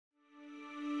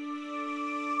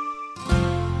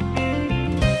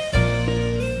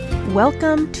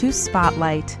Welcome to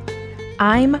Spotlight.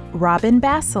 I'm Robin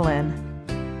Basselin.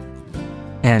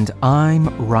 And I'm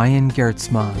Ryan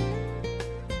Geertsma.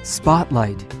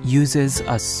 Spotlight uses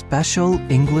a special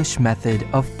English method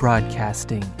of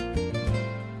broadcasting.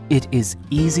 It is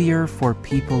easier for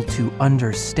people to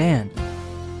understand,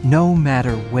 no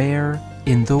matter where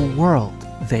in the world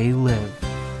they live.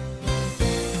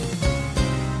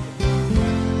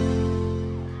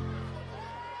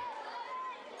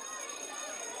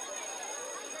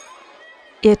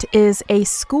 It is a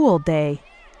school day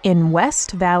in West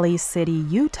Valley City,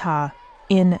 Utah,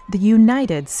 in the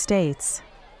United States.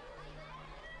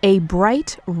 A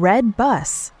bright red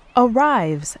bus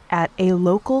arrives at a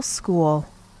local school.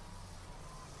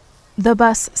 The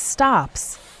bus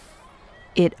stops.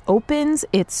 It opens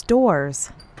its doors.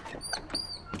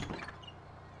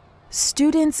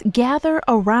 Students gather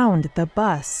around the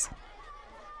bus.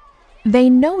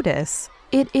 They notice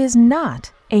it is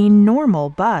not a normal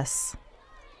bus.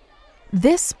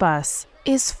 This bus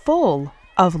is full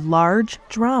of large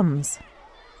drums.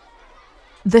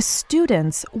 The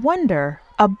students wonder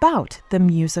about the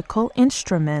musical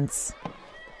instruments.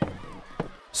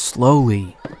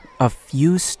 Slowly, a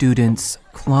few students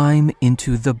climb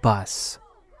into the bus.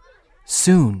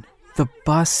 Soon, the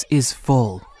bus is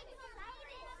full.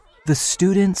 The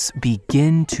students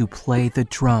begin to play the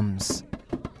drums.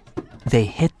 They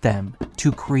hit them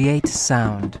to create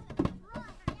sound.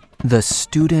 The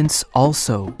students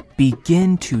also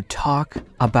begin to talk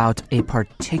about a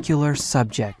particular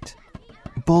subject,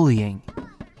 bullying.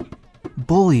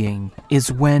 Bullying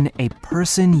is when a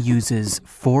person uses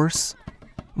force,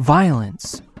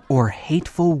 violence, or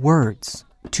hateful words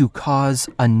to cause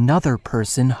another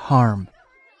person harm.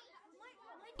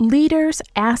 Leaders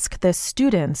ask the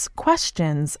students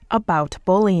questions about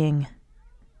bullying.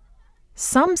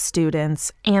 Some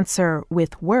students answer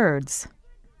with words.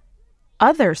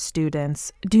 Other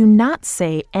students do not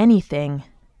say anything.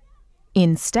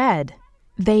 Instead,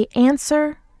 they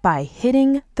answer by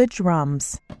hitting the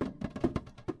drums.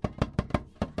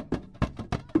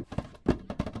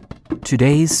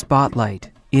 Today's spotlight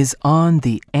is on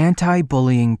the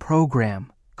anti-bullying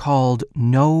program called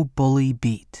No Bully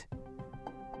Beat.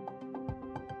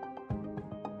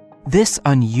 This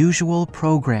unusual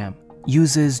program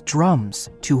uses drums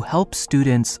to help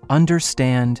students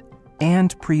understand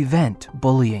and prevent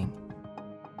bullying.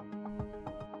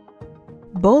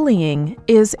 Bullying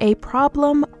is a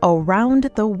problem around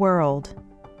the world.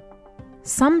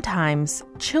 Sometimes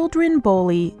children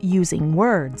bully using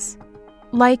words,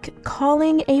 like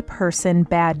calling a person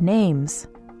bad names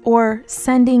or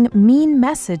sending mean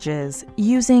messages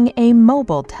using a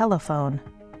mobile telephone.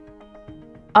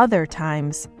 Other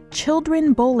times,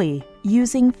 children bully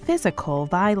using physical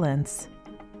violence.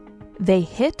 They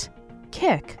hit,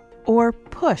 kick, or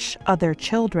push other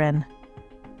children.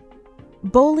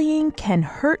 Bullying can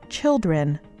hurt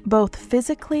children both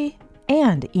physically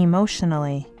and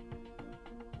emotionally.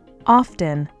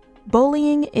 Often,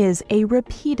 bullying is a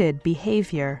repeated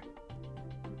behavior,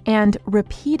 and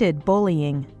repeated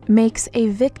bullying makes a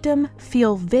victim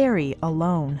feel very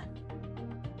alone.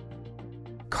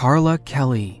 Carla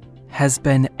Kelly has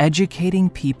been educating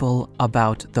people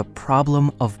about the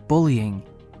problem of bullying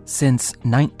since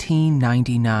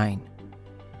 1999.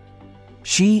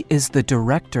 She is the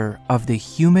director of the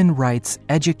Human Rights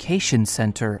Education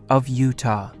Center of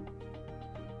Utah.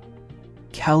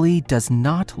 Kelly does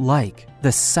not like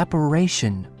the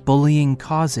separation bullying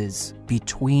causes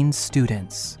between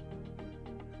students.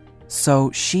 So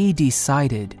she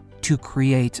decided to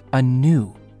create a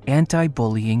new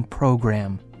anti-bullying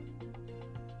program.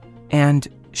 And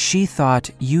she thought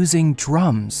using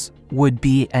drums would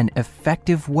be an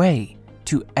effective way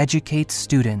to educate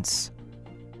students.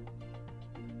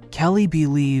 Kelly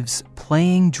believes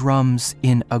playing drums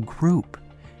in a group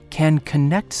can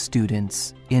connect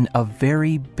students in a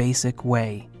very basic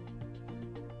way.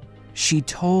 She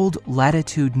told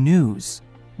Latitude News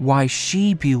why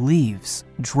she believes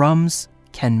drums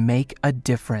can make a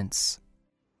difference.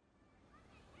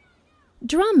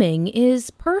 Drumming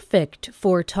is perfect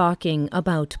for talking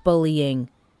about bullying.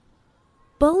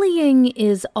 Bullying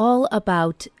is all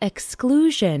about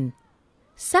exclusion,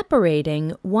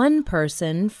 separating one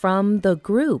person from the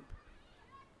group.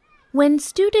 When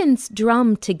students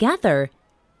drum together,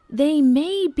 they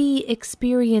may be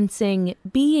experiencing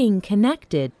being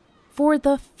connected for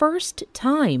the first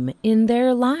time in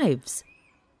their lives.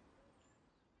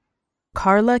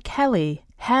 Carla Kelly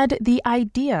had the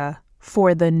idea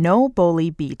for the No Bully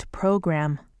Beat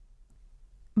program.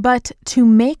 But to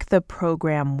make the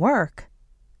program work,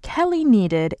 Kelly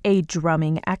needed a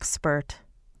drumming expert.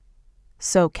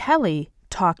 So Kelly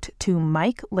talked to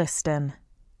Mike Liston.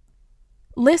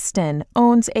 Liston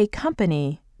owns a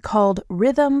company called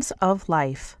Rhythms of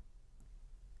Life.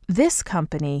 This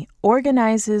company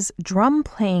organizes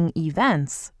drum-playing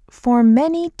events for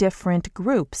many different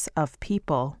groups of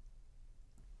people.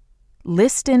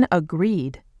 Liston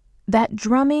agreed that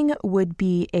drumming would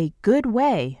be a good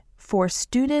way for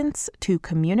students to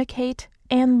communicate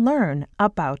and learn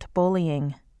about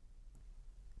bullying.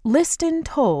 Liston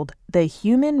told the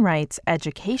Human Rights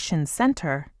Education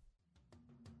Center,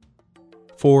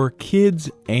 "For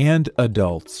kids and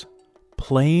adults,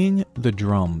 playing the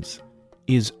drums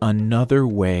is another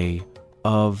way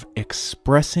of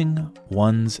expressing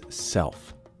one's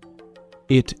self.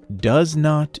 It does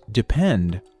not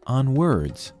depend on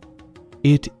words.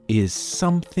 It is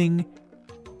something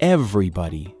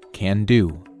everybody can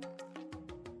do."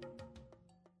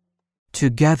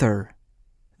 Together,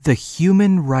 the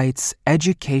Human Rights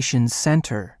Education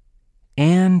Center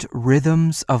and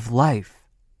Rhythms of Life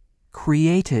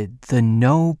created the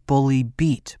No Bully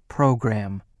Beat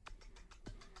program.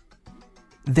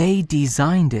 They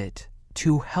designed it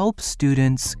to help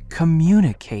students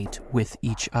communicate with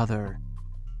each other.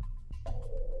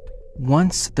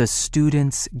 Once the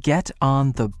students get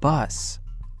on the bus,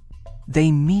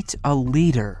 they meet a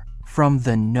leader from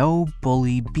the No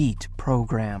Bully Beat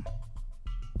program.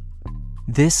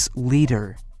 This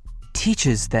leader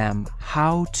teaches them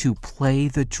how to play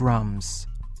the drums.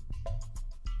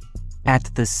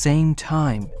 At the same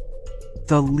time,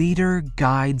 the leader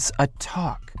guides a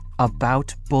talk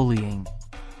about bullying.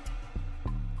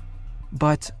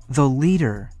 But the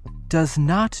leader does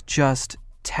not just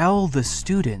tell the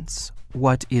students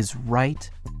what is right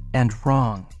and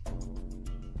wrong.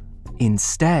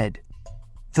 Instead,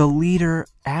 the leader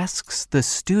asks the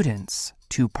students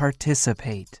to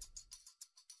participate.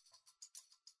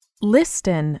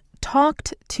 Liston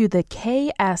talked to the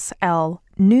KSL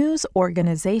news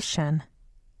organization.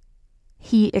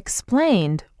 He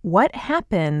explained what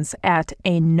happens at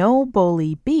a No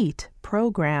Bully Beat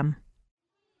program.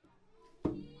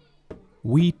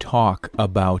 We talk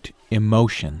about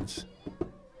emotions.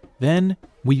 Then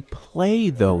we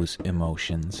play those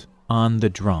emotions on the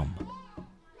drum.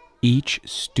 Each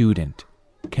student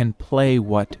can play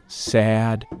what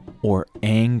sad or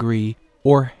angry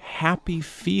or happy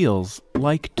feels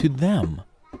like to them.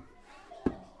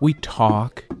 We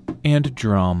talk and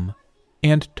drum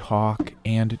and talk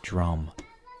and drum.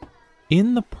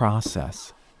 In the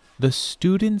process, the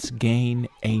students gain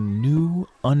a new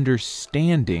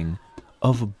understanding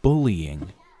of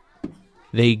bullying.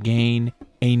 They gain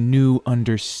a new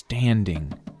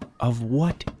understanding of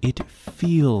what it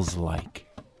feels like.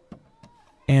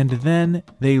 And then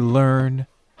they learn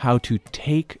how to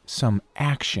take some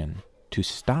action to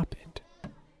stop it.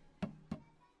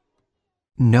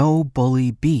 No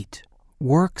Bully Beat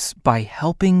works by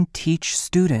helping teach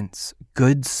students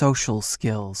good social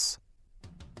skills.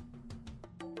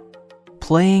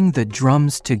 Playing the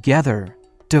drums together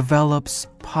develops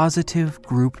positive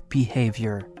group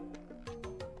behavior.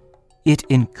 It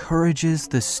encourages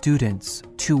the students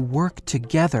to work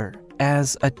together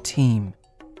as a team.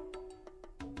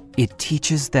 It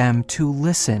teaches them to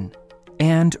listen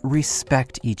and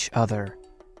respect each other.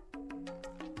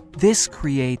 This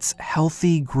creates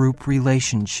healthy group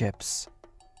relationships.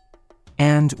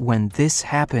 And when this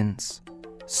happens,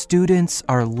 students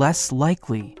are less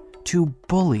likely to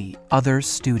bully other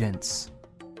students.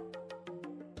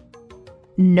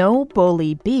 No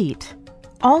Bully Beat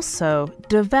also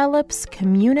develops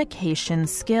communication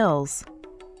skills.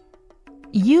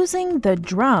 Using the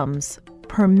drums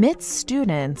permits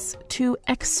students to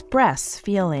express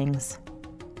feelings.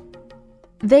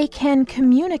 They can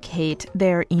communicate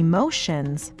their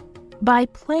emotions by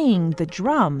playing the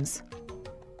drums,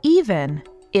 even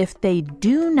if they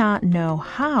do not know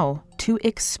how to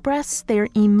express their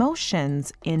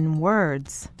emotions in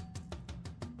words.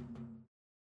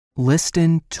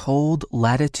 Liston told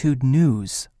Latitude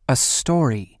News a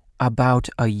story about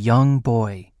a young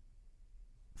boy.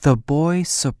 The boy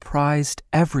surprised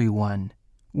everyone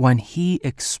when he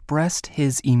expressed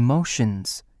his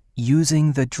emotions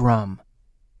using the drum.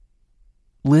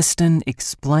 Liston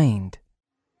explained,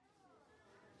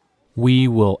 We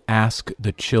will ask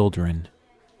the children,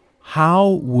 how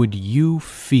would you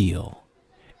feel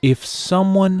if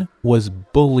someone was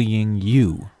bullying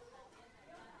you?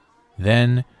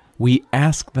 Then we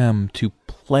ask them to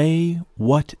play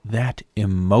what that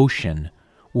emotion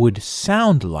would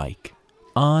sound like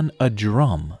on a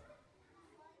drum.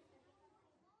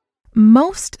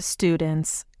 Most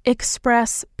students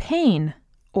express pain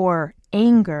or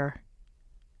anger.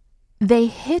 They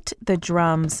hit the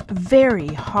drums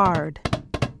very hard.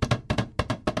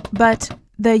 But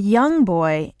the young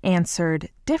boy answered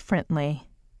differently.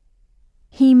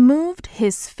 He moved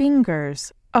his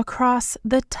fingers across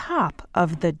the top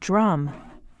of the drum.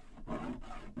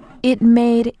 It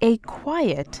made a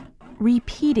quiet,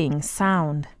 repeating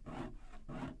sound.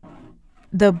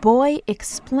 The boy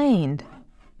explained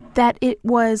that it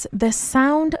was the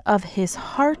sound of his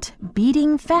heart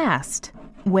beating fast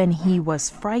when he was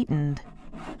frightened.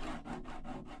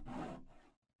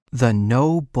 The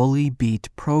No Bully Beat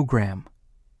program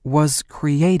was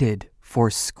created for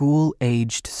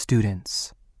school-aged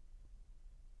students.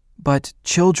 But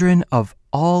children of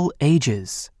all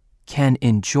ages can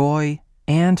enjoy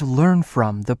and learn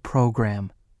from the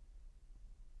program.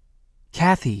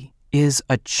 Kathy is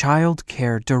a child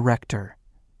care director.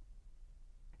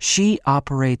 She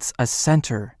operates a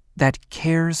center that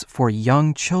cares for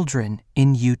young children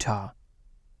in Utah.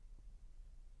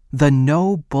 The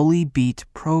No Bully Beat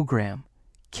program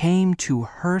came to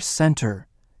her center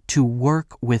to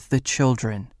work with the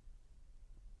children.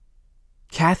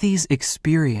 Kathy's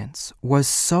experience was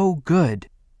so good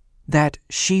that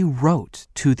she wrote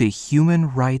to the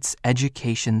Human Rights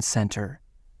Education Center.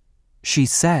 She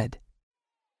said,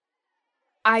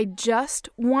 I just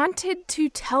wanted to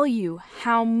tell you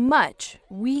how much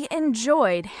we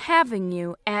enjoyed having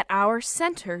you at our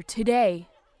center today.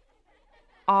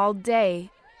 All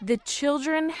day, the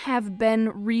children have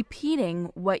been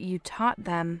repeating what you taught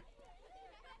them.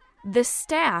 The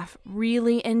staff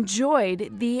really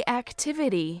enjoyed the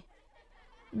activity.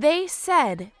 They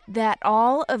said that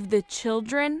all of the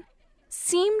children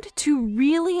seemed to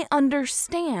really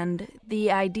understand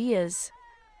the ideas.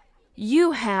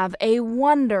 You have a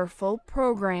wonderful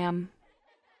program.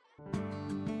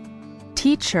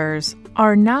 Teachers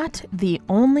are not the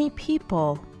only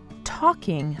people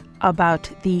talking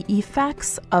about the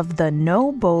effects of the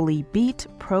No Bully Beat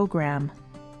program.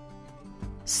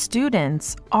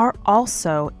 Students are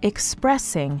also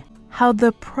expressing how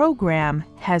the program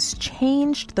has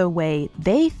changed the way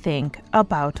they think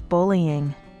about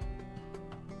bullying.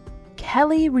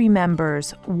 Kelly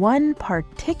remembers one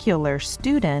particular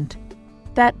student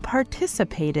that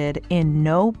participated in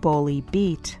No Bully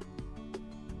Beat.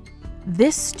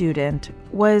 This student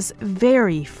was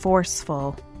very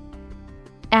forceful.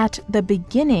 At the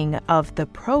beginning of the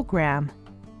program,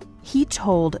 he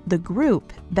told the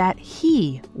group that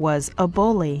he was a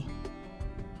bully.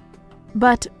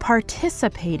 But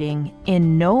participating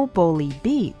in No Bully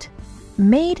Beat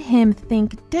made him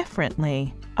think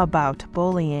differently about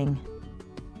bullying.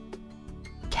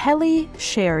 Kelly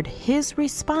shared his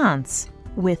response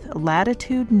with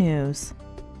Latitude News.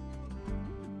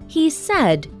 He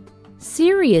said,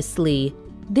 "Seriously,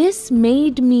 this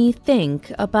made me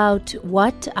think about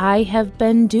what I have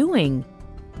been doing.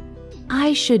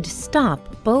 I should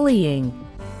stop bullying."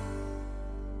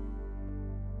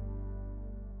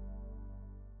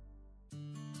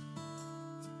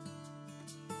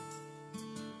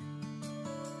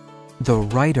 The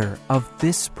writer of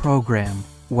this program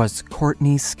was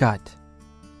Courtney Scott.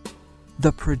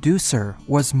 The producer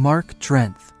was Mark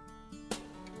Drenth.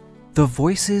 The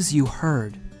voices you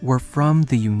heard were from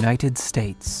the United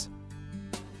States.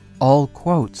 All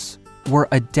quotes were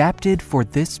adapted for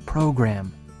this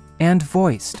program and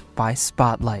voiced by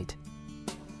Spotlight.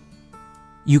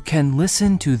 You can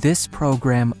listen to this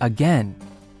program again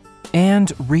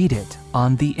and read it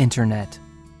on the internet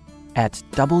at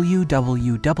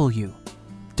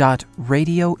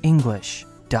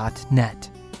www.radioenglish.net.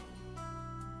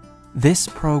 This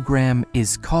program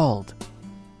is called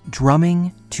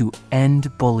Drumming to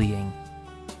End Bullying.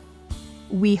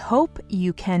 We hope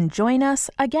you can join us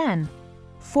again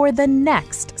for the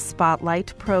next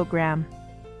Spotlight program.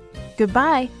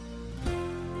 Goodbye.